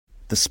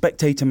The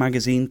Spectator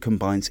magazine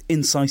combines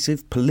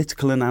incisive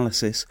political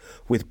analysis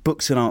with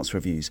books and arts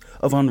reviews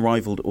of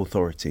unrivalled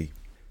authority.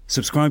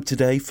 Subscribe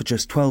today for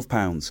just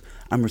 £12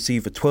 and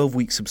receive a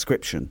 12-week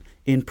subscription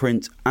in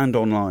print and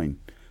online,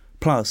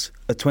 plus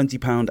a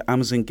 £20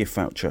 Amazon gift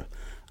voucher,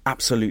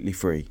 absolutely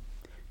free.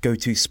 Go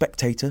to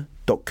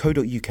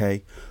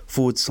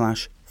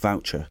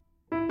spectator.co.uk/voucher.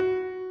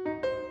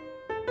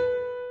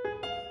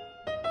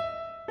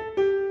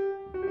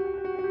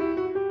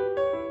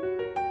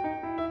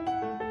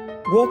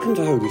 Welcome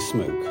to Holy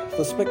Smoke,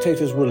 the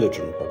Spectator's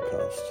religion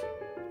podcast.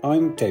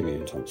 I'm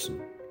Damien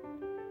Thompson.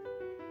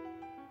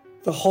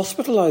 The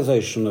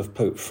hospitalisation of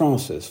Pope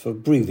Francis for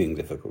breathing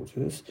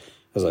difficulties,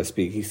 as I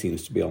speak he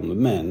seems to be on the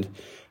mend,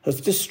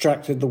 has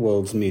distracted the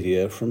world's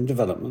media from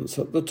developments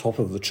at the top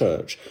of the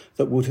church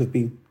that would have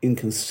been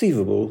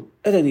inconceivable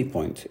at any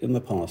point in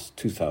the past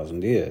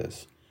 2,000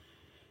 years.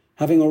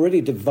 Having already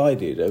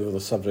divided over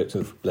the subject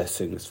of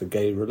blessings for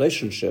gay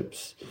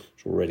relationships,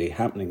 which are already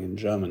happening in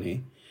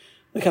Germany,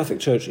 the Catholic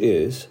Church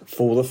is,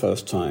 for the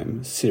first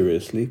time,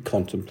 seriously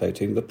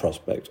contemplating the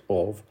prospect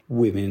of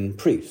women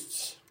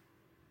priests.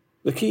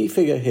 The key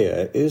figure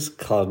here is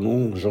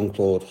Cardinal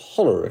Jean-Claude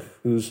Hollerich,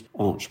 who's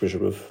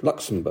Archbishop of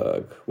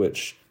Luxembourg,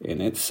 which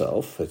in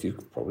itself, as you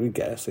can probably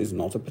guess, is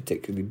not a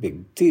particularly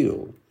big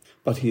deal.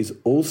 But he's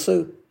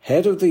also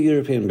head of the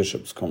European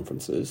Bishops'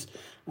 Conferences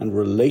and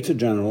Relator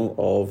General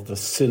of the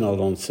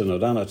Synod on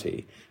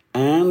Synodality,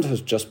 and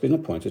has just been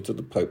appointed to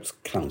the Pope's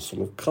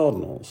Council of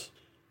Cardinals.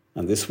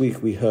 And this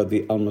week we heard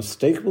the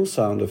unmistakable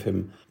sound of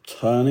him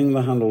turning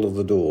the handle of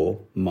the door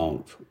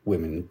marked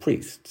women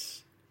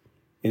priests.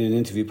 In an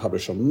interview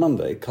published on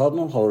Monday,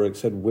 Cardinal Hollerich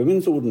said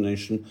women's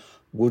ordination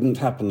wouldn't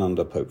happen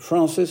under Pope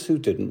Francis, who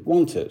didn't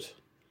want it.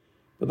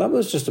 But that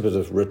was just a bit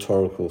of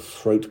rhetorical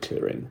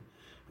throat-clearing.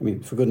 I mean,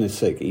 for goodness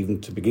sake,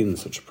 even to begin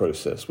such a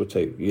process would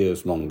take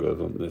years longer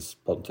than this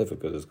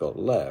pontificate has got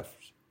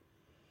left.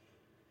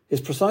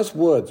 His precise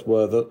words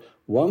were that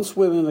once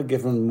women are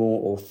given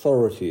more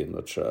authority in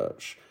the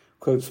church,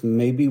 quotes,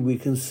 maybe we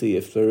can see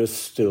if there is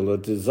still a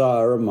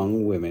desire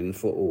among women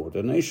for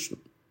ordination.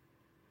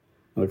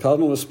 Now, the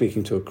Cardinal was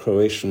speaking to a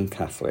Croatian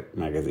Catholic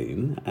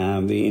magazine,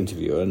 and the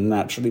interviewer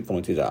naturally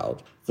pointed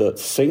out that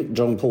St.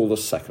 John Paul II,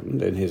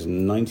 in his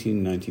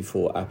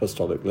 1994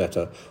 apostolic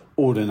letter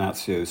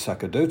Ordinatio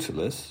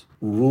Sacerdotalis,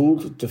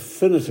 ruled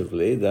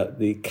definitively that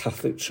the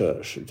Catholic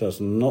Church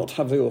does not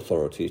have the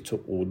authority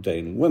to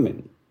ordain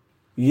women.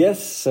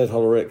 Yes, said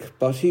Hollerich,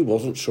 but he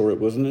wasn't sure it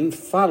was an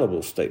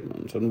infallible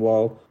statement, and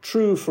while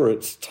true for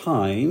its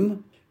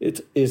time, it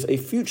is a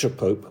future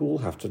pope who will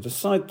have to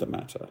decide the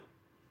matter.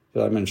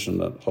 Did I mention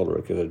that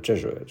Hollerich is a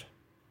Jesuit?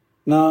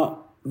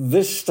 Now,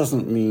 this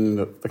doesn't mean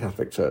that the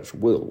Catholic Church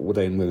will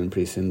ordain women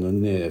priests in the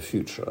near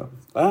future,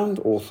 and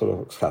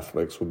Orthodox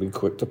Catholics will be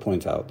quick to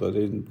point out that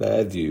in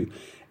their view,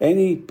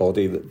 any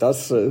body that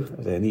does so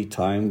at any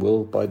time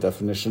will, by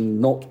definition,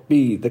 not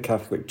be the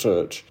Catholic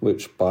Church,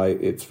 which by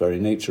its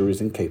very nature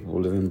is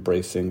incapable of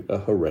embracing a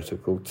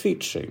heretical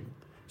teaching.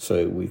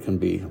 So we can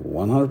be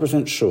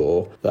 100%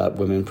 sure that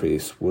women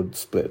priests would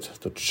split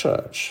the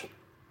church.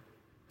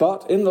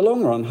 But in the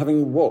long run,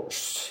 having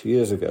watched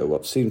years ago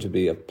what seemed to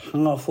be a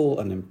powerful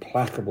and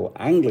implacable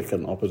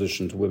Anglican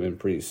opposition to women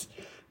priests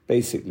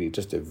basically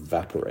just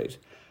evaporate,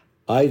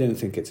 I don't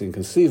think it's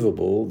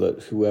inconceivable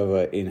that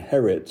whoever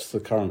inherits the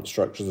current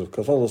structures of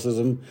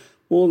Catholicism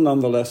will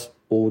nonetheless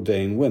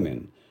ordain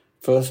women,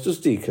 first as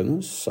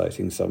deacons,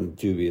 citing some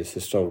dubious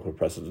historical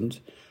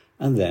precedent,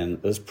 and then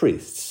as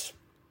priests.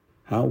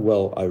 How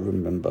well I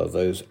remember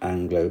those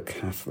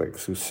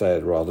Anglo-Catholics who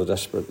said rather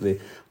desperately,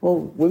 well,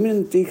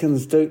 women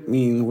deacons don't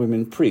mean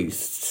women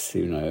priests,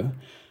 you know.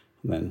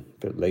 And then a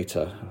bit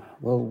later,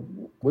 well,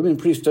 women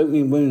priests don't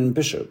mean women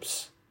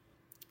bishops.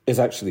 It's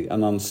actually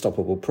an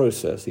unstoppable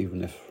process,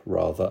 even if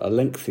rather a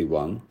lengthy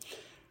one.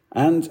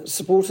 And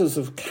supporters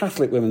of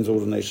Catholic women's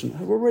ordination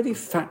have already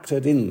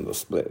factored in the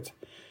split,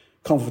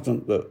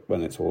 confident that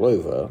when it's all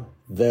over,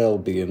 they'll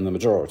be in the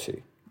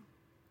majority.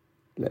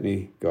 Let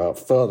me go out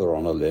further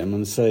on a limb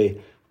and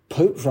say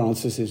Pope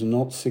Francis is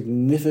not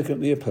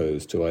significantly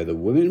opposed to either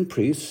women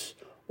priests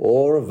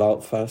or a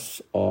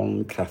volte-face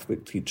on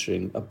Catholic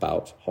teaching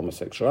about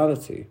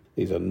homosexuality.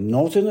 These are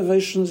not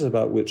innovations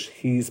about which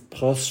he's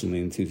personally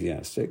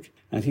enthusiastic,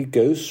 and he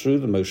goes through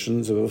the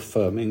motions of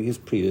affirming his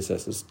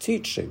predecessors'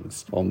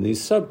 teachings on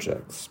these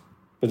subjects.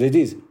 But it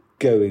is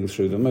going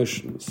through the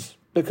motions,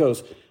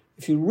 because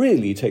if you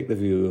really take the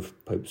view of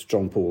Popes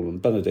John Paul and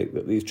Benedict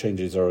that these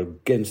changes are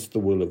against the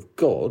will of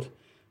God,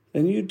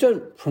 then you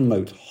don't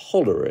promote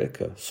Hollerich,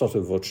 a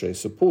sotto voce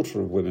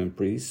supporter of women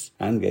priests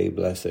and gay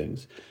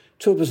blessings,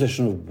 to a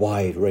position of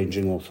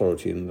wide-ranging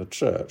authority in the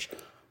Church.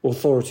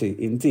 Authority,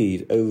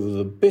 indeed, over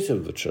the bit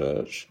of the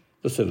Church,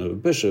 the Synod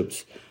of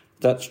Bishops,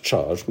 that's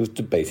charged with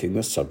debating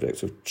the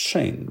subject of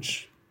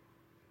change.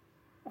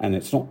 And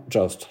it's not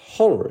just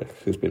Hollerich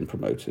who's been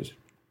promoted.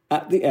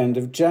 At the end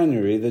of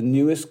January, the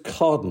newest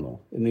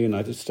cardinal in the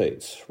United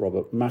States,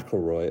 Robert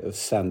McElroy of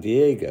San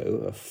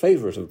Diego, a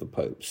favourite of the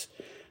Pope's,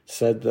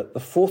 said that the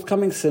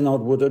forthcoming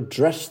synod would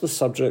address the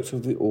subject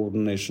of the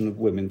ordination of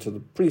women to the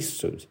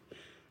priesthood,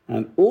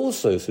 and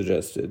also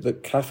suggested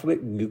that Catholic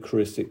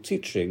Eucharistic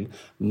teaching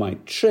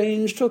might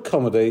change to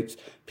accommodate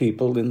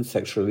people in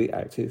sexually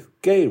active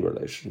gay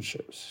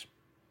relationships.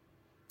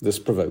 This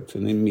provoked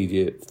an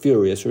immediate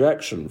furious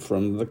reaction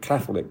from the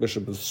Catholic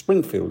Bishop of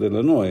Springfield,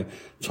 Illinois,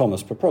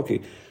 Thomas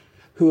Paprocki,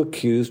 who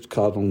accused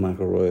Cardinal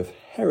McElroy of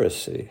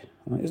heresy.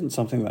 And it isn't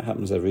something that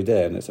happens every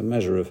day, and it's a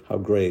measure of how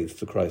grave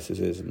the crisis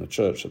is in the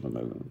Church at the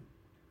moment.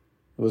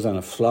 There was then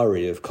a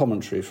flurry of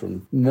commentary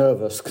from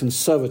nervous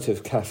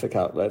conservative Catholic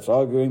outlets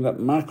arguing that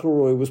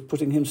McElroy was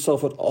putting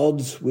himself at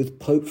odds with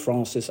Pope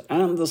Francis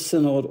and the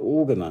synod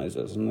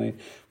organisers, and they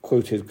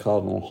quoted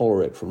Cardinal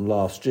Hollerich from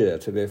last year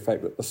to the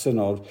effect that the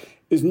synod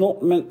is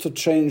not meant to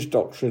change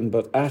doctrine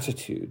but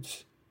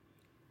attitudes.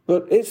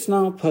 But it's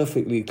now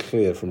perfectly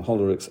clear from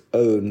Hollerich's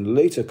own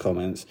later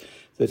comments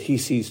that he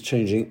sees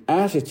changing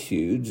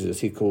attitudes,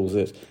 as he calls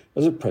it,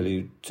 as a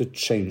prelude to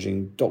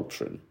changing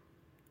doctrine.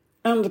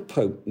 And the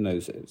Pope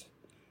knows it.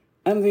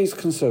 And these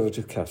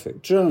conservative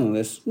Catholic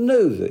journalists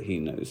know that he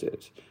knows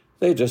it.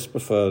 They just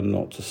prefer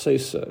not to say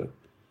so.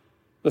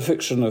 The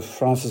fiction of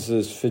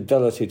Francis's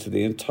fidelity to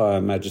the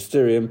entire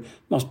magisterium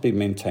must be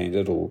maintained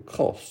at all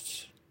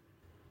costs.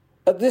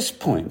 At this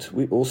point,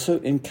 we also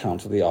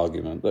encounter the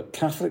argument that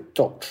Catholic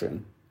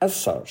doctrine, as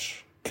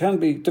such, can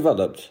be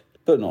developed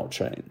but not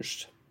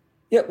changed.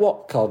 Yet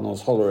what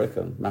Cardinals Hollerich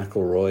and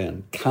McElroy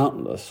and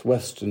countless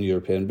Western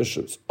European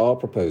bishops are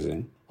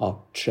proposing are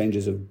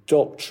changes of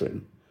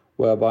doctrine,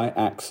 whereby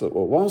acts that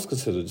were once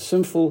considered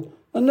sinful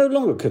are no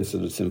longer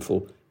considered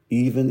sinful,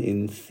 even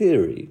in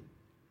theory.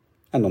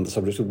 And on the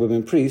subject of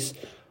women priests,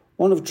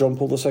 one of John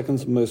Paul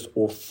II's most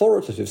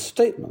authoritative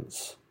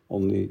statements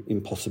on the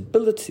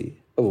impossibility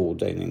of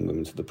ordaining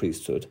women to the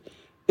priesthood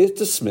is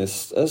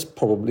dismissed as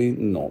probably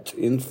not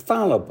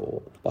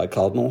infallible by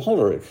Cardinal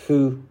Hollerich,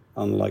 who,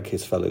 unlike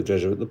his fellow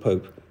Jesuit the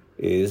Pope,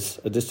 is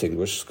a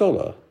distinguished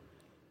scholar.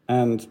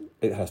 And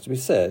it has to be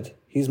said,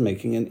 he's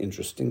making an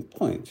interesting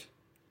point.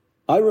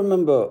 I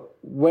remember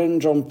when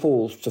John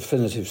Paul's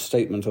definitive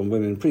statement on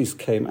women priests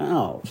came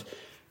out,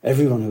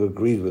 everyone who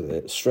agreed with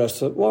it stressed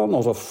that, while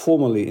not a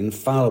formally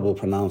infallible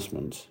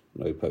pronouncement,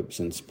 no pope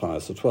since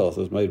Pius XII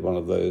has made one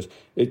of those,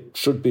 it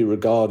should be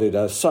regarded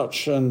as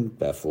such, and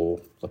therefore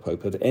the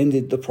Pope had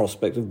ended the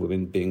prospect of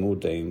women being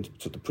ordained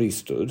to the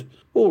priesthood,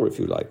 or if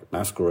you like,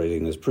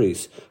 masquerading as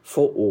priests,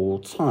 for all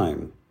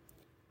time.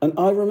 And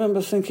I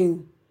remember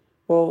thinking,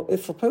 well,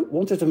 if the Pope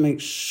wanted to make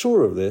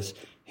sure of this,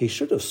 he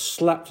should have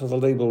slapped the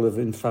label of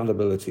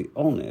infallibility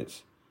on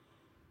it.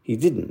 He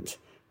didn't,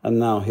 and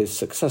now his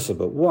successor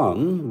but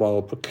one,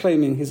 while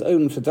proclaiming his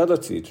own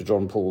fidelity to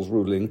John Paul's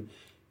ruling,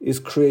 is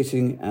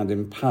creating and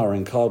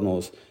empowering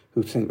cardinals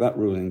who think that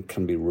ruling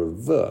can be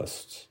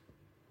reversed.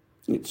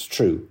 It's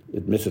true,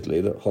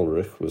 admittedly, that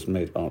Hollerich was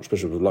made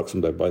Archbishop of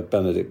Luxembourg by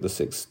Benedict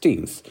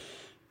XVI,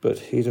 but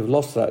he'd have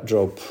lost that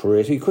job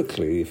pretty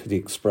quickly if he'd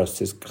expressed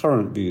his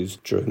current views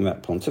during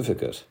that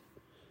pontificate.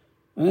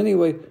 And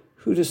anyway,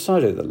 who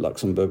decided that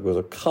Luxembourg was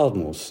a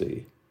cardinal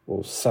see,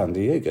 or San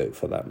Diego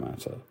for that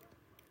matter?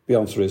 The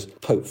answer is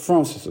Pope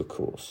Francis, of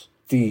course.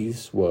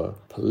 These were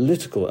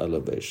political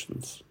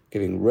elevations,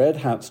 giving red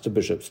hats to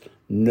bishops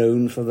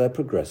known for their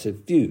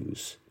progressive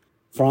views.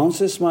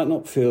 Francis might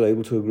not feel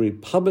able to agree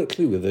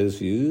publicly with those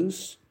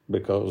views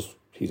because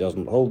he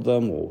doesn't hold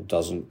them or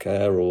doesn't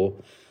care, or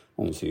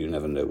honestly, you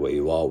never know where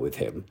you are with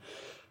him.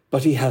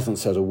 But he hasn't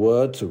said a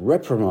word to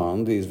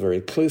reprimand these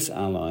very close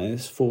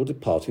allies for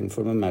departing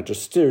from a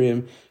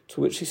magisterium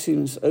to which he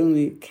seems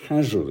only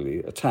casually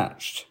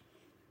attached.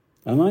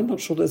 And I'm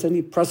not sure there's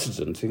any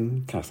precedent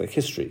in Catholic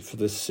history for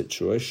this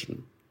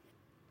situation.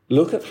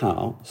 Look at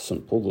how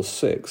St. Paul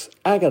VI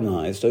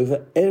agonized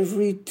over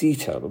every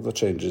detail of the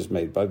changes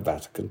made by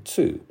Vatican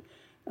II,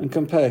 and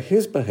compare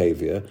his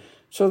behaviour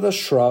to the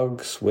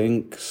shrugs,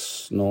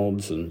 winks,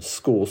 nods and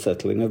score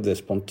settling of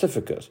this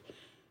pontificate,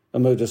 a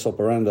modus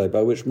operandi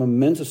by which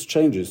momentous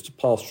changes to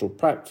pastoral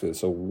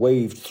practice are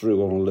waved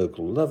through on a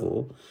local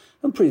level,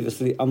 and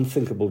previously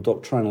unthinkable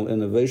doctrinal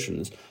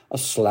innovations are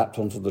slapped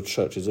onto the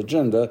Church's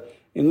agenda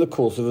in the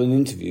course of an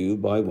interview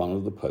by one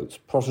of the Pope's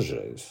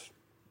protégés.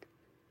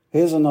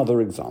 Here's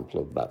another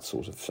example of that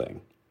sort of thing.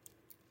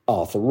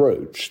 Arthur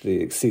Roach, the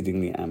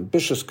exceedingly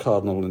ambitious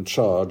cardinal in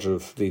charge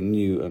of the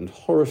new and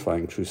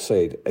horrifying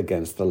crusade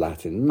against the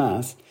Latin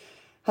Mass,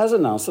 has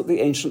announced that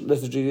the ancient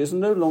liturgy is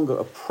no longer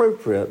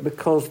appropriate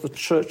because the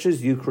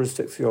Church's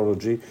Eucharistic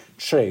theology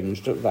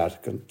changed at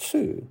Vatican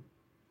II.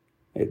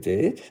 It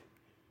did.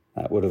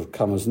 That would have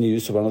come as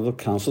news to one of the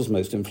Council's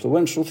most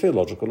influential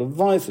theological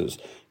advisers,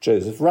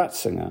 Joseph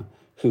Ratzinger,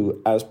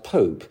 who, as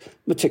Pope,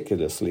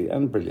 meticulously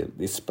and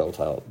brilliantly spelt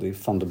out the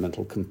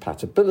fundamental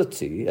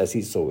compatibility, as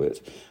he saw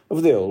it,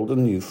 of the old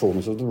and new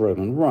forms of the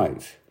Roman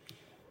Rite.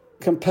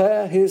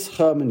 Compare his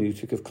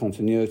hermeneutic of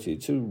continuity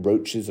to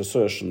Roach's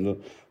assertion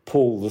that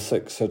Paul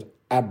VI had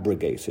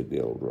abrogated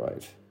the old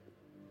rite.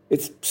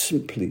 It's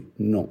simply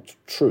not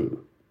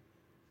true.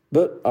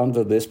 But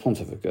under this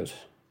pontificate,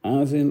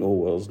 as in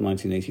Orwell's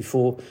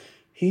 1984,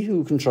 He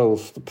who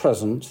controls the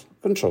present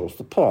controls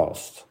the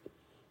past.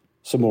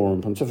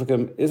 Summorum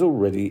Pontificum is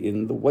already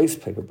in the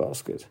wastepaper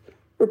basket,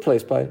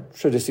 replaced by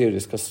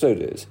Traditionis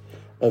Custodes,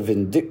 a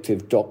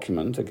vindictive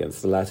document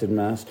against the Latin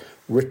Mass,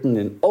 written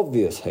in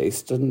obvious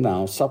haste and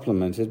now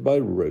supplemented by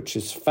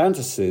Roach's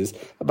fantasies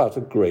about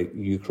a great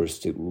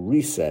Eucharistic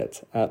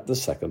reset at the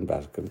Second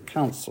Vatican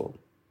Council.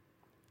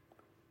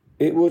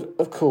 It would,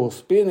 of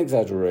course, be an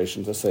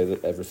exaggeration to say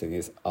that everything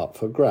is up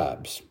for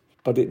grabs,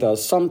 but it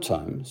does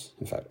sometimes,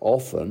 in fact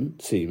often,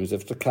 seem as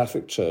if the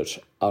Catholic Church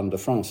under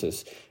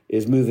Francis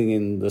is moving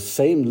in the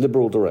same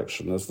liberal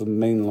direction as the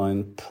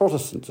mainline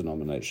Protestant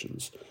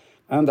denominations,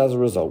 and as a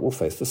result will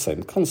face the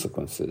same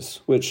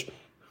consequences, which,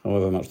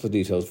 however much the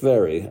details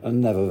vary, are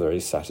never very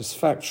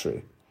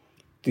satisfactory.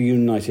 The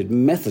United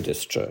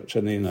Methodist Church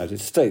in the United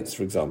States,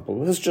 for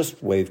example, has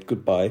just waved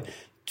goodbye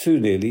to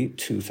nearly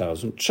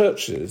 2,000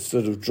 churches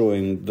that have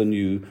joined the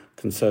new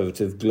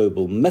conservative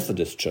Global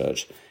Methodist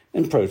Church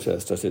in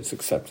protest at its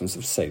acceptance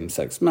of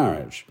same-sex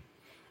marriage.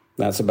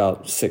 That's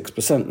about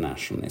 6%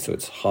 nationally, so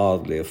it's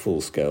hardly a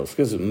full-scale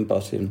schism,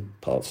 but in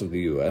parts of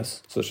the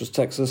US, such as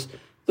Texas,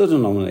 the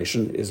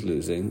denomination is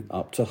losing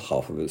up to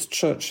half of its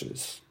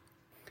churches.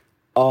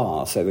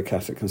 Say the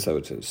Catholic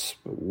conservatives,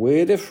 but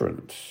we're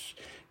different.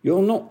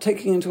 You're not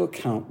taking into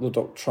account the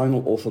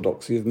doctrinal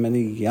orthodoxy of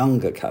many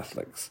younger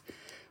Catholics.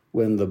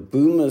 When the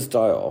boomers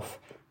die off,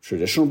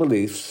 traditional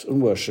beliefs and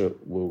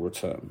worship will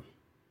return.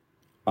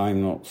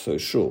 I'm not so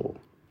sure.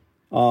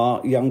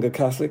 Are younger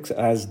Catholics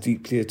as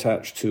deeply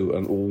attached to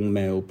an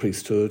all-male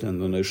priesthood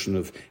and the notion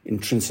of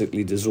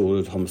intrinsically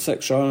disordered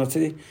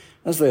homosexuality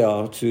as they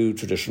are to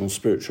traditional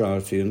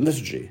spirituality and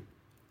liturgy?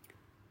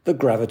 The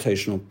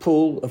gravitational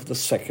pull of the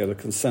secular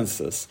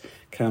consensus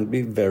can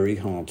be very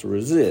hard to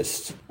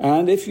resist.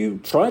 And if you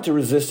try to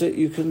resist it,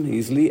 you can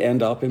easily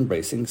end up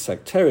embracing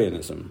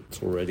sectarianism.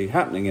 It's already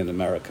happening in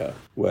America,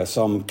 where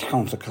some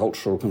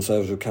countercultural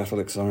conservative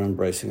Catholics are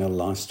embracing a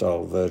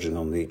lifestyle verging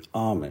on the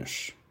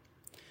Amish.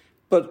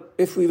 But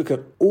if we look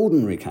at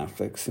ordinary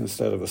Catholics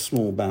instead of a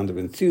small band of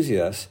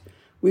enthusiasts,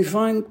 we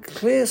find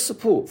clear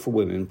support for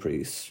women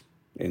priests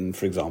in,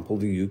 for example,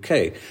 the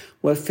UK,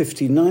 where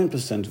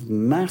 59% of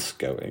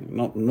Mass-going,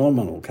 not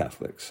nominal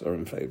Catholics, are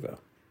in favour.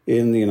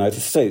 In the United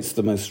States,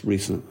 the most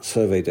recent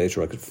survey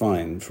data I could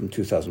find from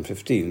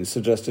 2015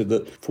 suggested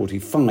that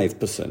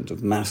 45%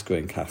 of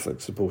Mass-going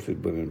Catholics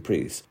supported women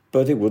priests,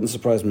 but it wouldn't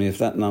surprise me if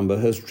that number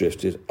has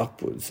drifted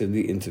upwards in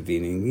the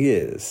intervening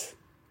years.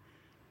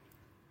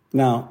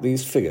 Now,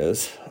 these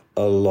figures,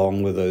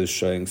 along with those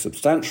showing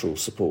substantial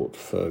support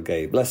for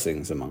gay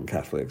blessings among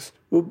Catholics,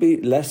 would be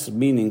less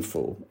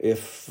meaningful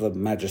if the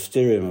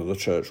magisterium of the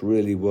Church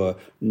really were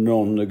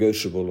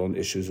non-negotiable on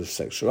issues of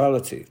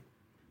sexuality.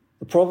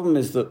 The problem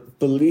is that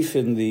belief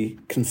in the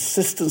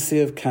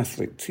consistency of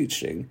Catholic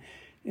teaching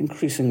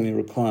increasingly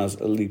requires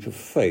a leap of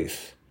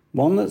faith,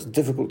 one that's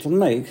difficult to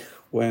make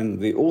when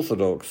the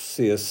Orthodox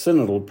see a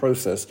synodal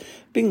process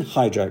being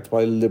hijacked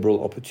by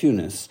liberal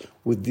opportunists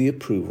with the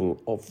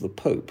approval of the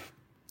Pope.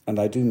 And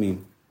I do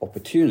mean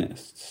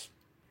opportunists.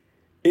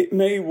 It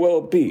may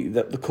well be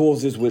that the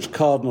causes which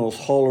Cardinals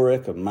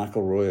Hollerich and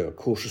McElroy are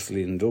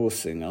cautiously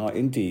endorsing are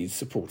indeed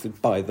supported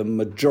by the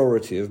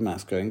majority of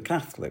Mass-going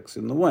Catholics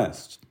in the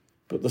West.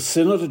 But the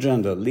Synod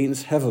agenda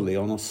leans heavily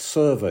on a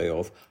survey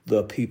of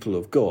the people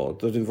of God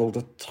that involved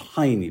a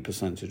tiny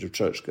percentage of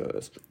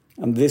churchgoers.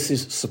 And this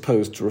is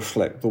supposed to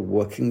reflect the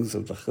workings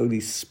of the Holy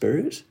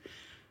Spirit?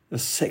 A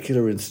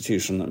secular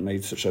institution that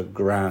made such a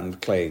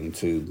grand claim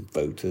to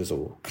voters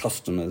or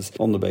customers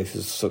on the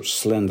basis of such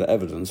slender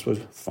evidence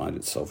would find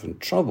itself in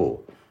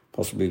trouble,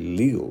 possibly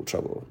legal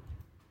trouble.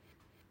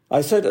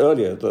 I said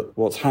earlier that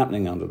what's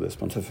happening under this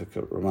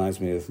pontificate reminds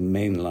me of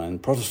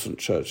mainline Protestant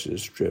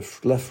churches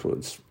drift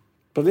leftwards.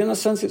 But in a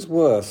sense it's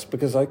worse,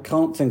 because I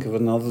can't think of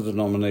another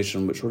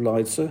denomination which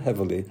relied so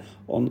heavily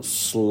on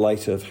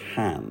sleight of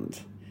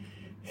hand.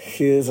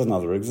 Here's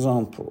another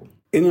example.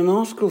 In an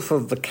article for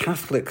the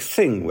Catholic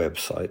Thing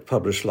website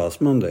published last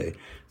Monday,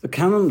 the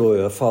canon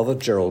lawyer Father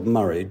Gerald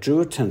Murray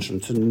drew attention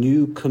to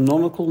new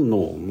canonical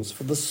norms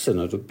for the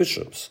Synod of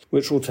Bishops,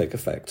 which will take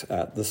effect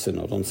at the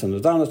Synod on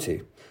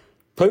Synodality.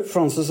 Pope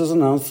Francis has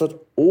announced that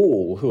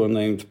all who are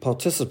named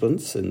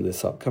participants in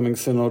this upcoming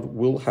Synod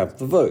will have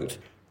the vote,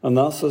 and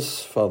thus,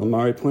 as Father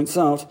Murray points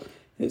out,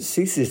 it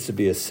ceases to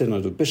be a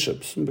Synod of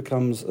Bishops and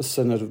becomes a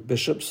Synod of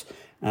Bishops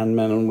and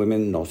men and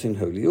women not in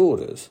holy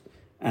orders,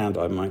 and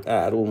I might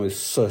add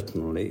almost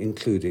certainly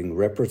including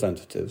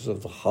representatives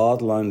of the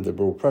hardline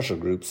liberal pressure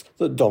groups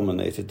that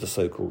dominated the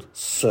so-called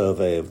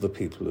Survey of the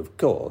People of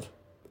God.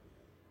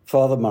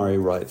 Father Murray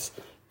writes,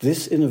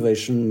 "This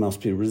innovation must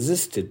be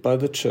resisted by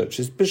the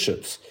Church's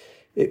bishops.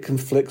 It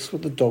conflicts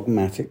with the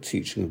dogmatic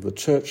teaching of the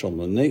Church on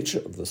the nature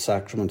of the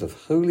sacrament of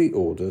holy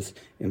orders,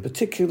 in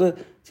particular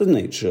the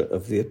nature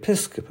of the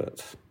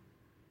episcopate."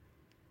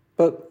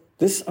 But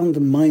this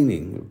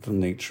undermining of the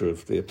nature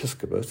of the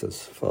episcopate,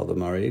 as Father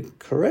Murray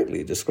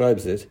correctly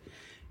describes it,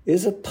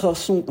 is a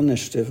personal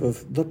initiative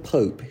of the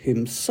Pope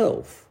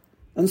himself.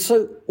 And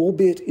so,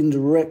 albeit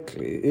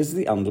indirectly, is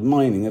the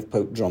undermining of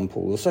Pope John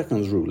Paul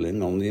II's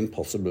ruling on the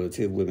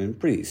impossibility of women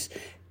priests,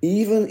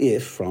 even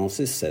if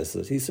Francis says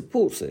that he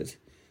supports it.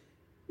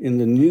 In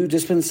the new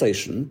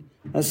dispensation,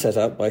 as set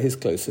out by his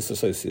closest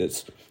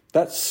associates,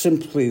 that's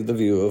simply the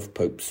view of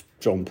Popes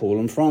John Paul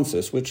and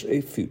Francis, which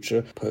a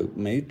future pope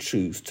may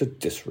choose to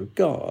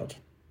disregard.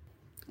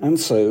 And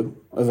so,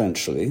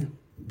 eventually,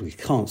 we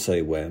can't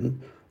say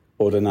when,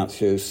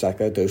 Ordinatio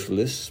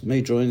Sacerdotalis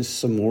may join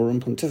Summorum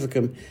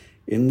Pontificum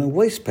in the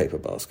waste paper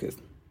basket.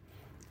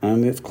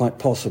 And it's quite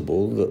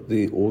possible that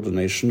the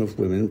ordination of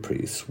women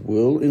priests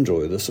will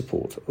enjoy the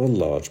support of a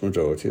large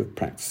majority of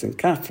practicing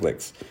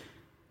Catholics,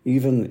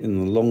 even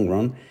in the long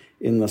run,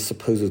 in the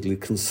supposedly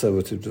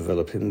conservative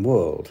developing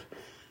world.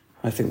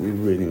 I think we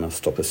really must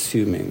stop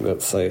assuming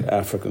that, say,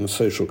 African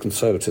social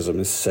conservatism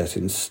is set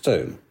in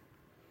stone.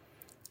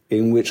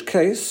 In which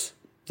case,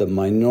 the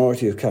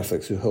minority of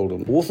Catholics who hold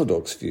an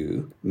orthodox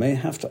view may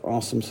have to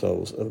ask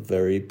themselves a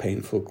very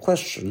painful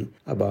question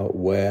about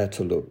where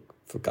to look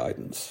for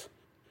guidance: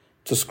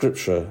 to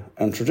Scripture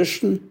and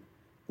tradition,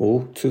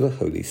 or to the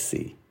Holy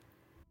See.